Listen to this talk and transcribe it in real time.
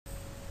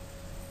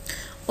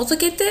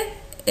AutoCAD'de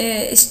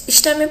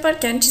işlem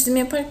yaparken, çizim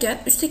yaparken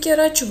üstteki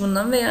araç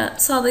çubuğundan veya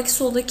sağdaki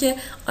soldaki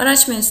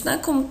araç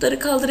menüsünden komutları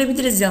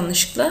kaldırabiliriz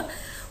yanlışlıkla.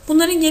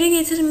 Bunların geri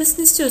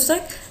getirilmesini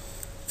istiyorsak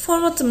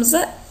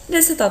formatımıza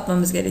reset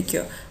atmamız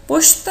gerekiyor.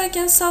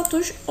 Boşluktayken sağ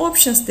tuş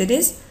Options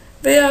deriz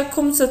veya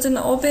komut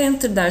satırına OP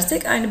Enter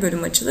dersek aynı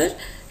bölüm açılır.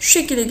 Şu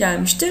şekilde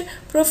gelmiştir.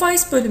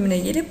 Profiles bölümüne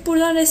gelip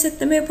buradan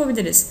resetleme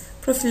yapabiliriz.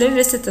 Profilleri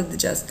reset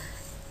atacağız.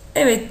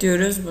 Evet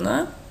diyoruz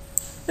buna.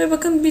 Ve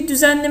bakın bir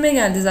düzenleme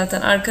geldi,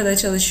 zaten arkada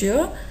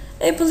çalışıyor.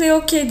 Apple'e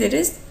OK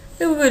deriz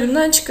ve bu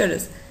bölümden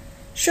çıkarız.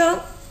 Şu an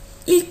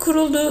ilk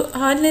kurulduğu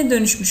haline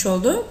dönüşmüş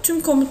oldu.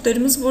 Tüm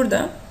komutlarımız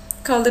burada.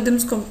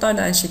 Kaldırdığımız komutlar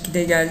da aynı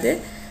şekilde geldi.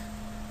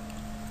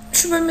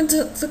 Şu bölüme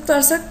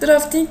tıklarsak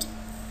Drafting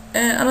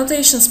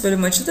Annotations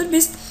bölümü açılır.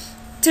 Biz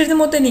 3D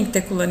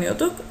Modeling'de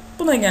kullanıyorduk.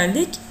 Buna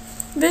geldik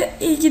ve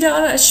ilgili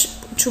araç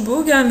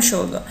çubuğu gelmiş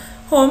oldu.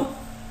 Home,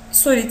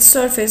 Solid,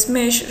 Surface,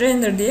 Mesh,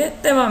 Render diye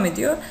devam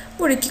ediyor.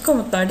 Buradaki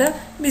komutlar da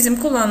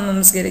bizim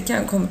kullanmamız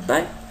gereken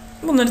komutlar.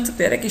 Bunları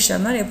tıklayarak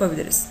işlemler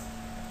yapabiliriz.